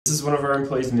This is one of our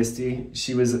employees, Misty.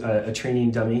 She was a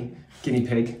training dummy, guinea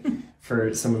pig,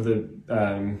 for some of the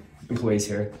employees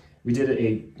here. We did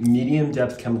a medium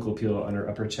depth chemical peel on her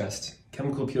upper chest.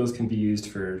 Chemical peels can be used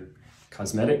for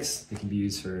cosmetics, they can be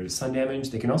used for sun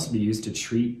damage, they can also be used to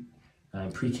treat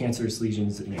pre-cancerous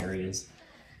lesions in areas.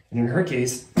 And in her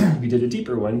case, we did a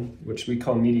deeper one, which we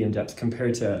call medium depth,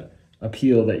 compared to a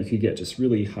peel that you could get just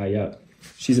really high up.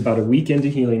 She's about a week into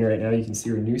healing right now. You can see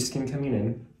her new skin coming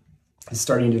in. It's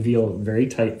starting to feel very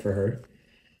tight for her.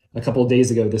 A couple of days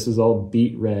ago, this was all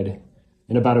beet red.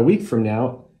 And about a week from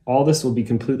now, all this will be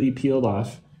completely peeled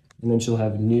off, and then she'll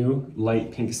have new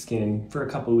light pink skin for a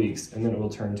couple of weeks, and then it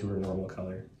will turn to her normal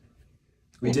color.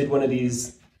 We did one of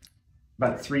these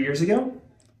about 3 years ago,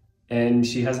 and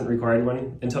she hasn't required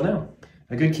one until now.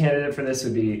 A good candidate for this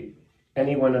would be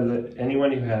anyone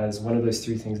who has one of those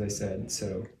three things I said.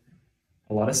 So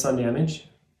a lot of sun damage,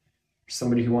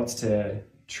 somebody who wants to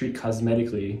treat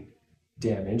cosmetically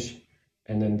damage,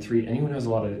 and then anyone who has a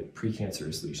lot of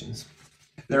precancerous lesions.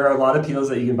 There are a lot of peels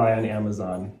that you can buy on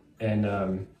Amazon,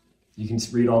 and you can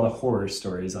read all the horror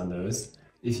stories on those.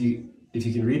 If you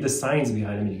can read the science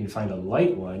behind them, you can find a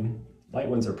light one. Light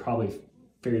ones are probably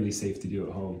fairly safe to do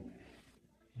at home.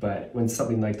 But when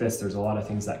something like this, there's a lot of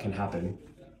things that can happen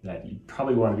that you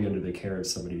probably want to be under the care of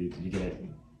somebody to get it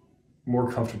more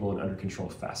comfortable and under control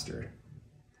faster.